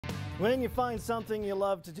When you find something you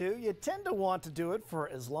love to do, you tend to want to do it for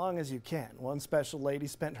as long as you can. One special lady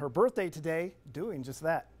spent her birthday today doing just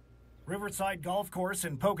that. Riverside Golf Course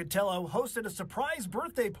in Pocatello hosted a surprise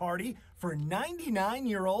birthday party for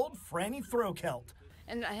 99-year-old Franny Throkelt.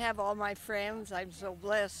 And I have all my friends. I'm so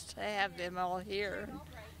blessed to have them all here and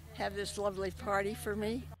have this lovely party for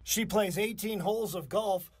me. She plays 18 holes of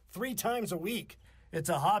golf 3 times a week. It's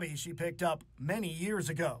a hobby she picked up many years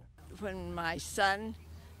ago. When my son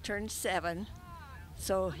turned 7,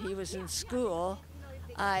 so he was in school,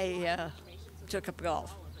 I took up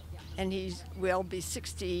golf. And he will be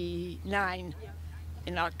 69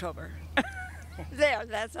 in October.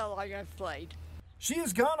 That's how long I've played. She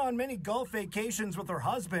has gone on many golf vacations with her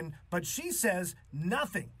husband, but she says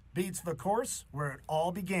nothing beats the course where it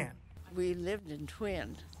all began. We lived in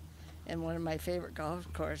Twin, and one of my favorite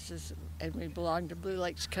golf courses, and we belong to Blue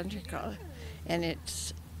Lakes Country Club, and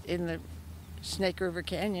it's in the Snake River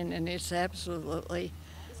Canyon, and it's absolutely,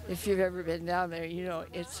 if you've ever been down there, you know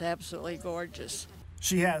it's absolutely gorgeous.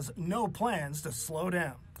 She has no plans to slow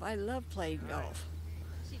down. I love playing golf,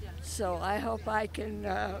 so I hope I can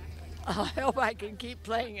keep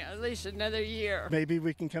playing at least another year. Maybe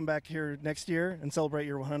we can come back here next year and celebrate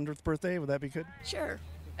your 100th birthday. Would that be good? Sure.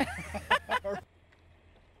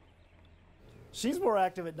 She's more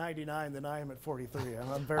active at 99 than I am at 43.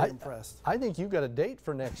 I'm very impressed. I think you've got a date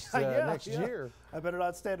for next year. I better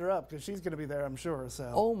not stand her up because she's going to be there, I'm sure. So.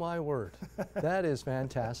 Oh my word, that is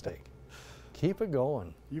fantastic. Keep it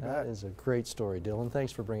going. You bet. That is a great story, Dylan.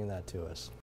 Thanks for bringing that to us.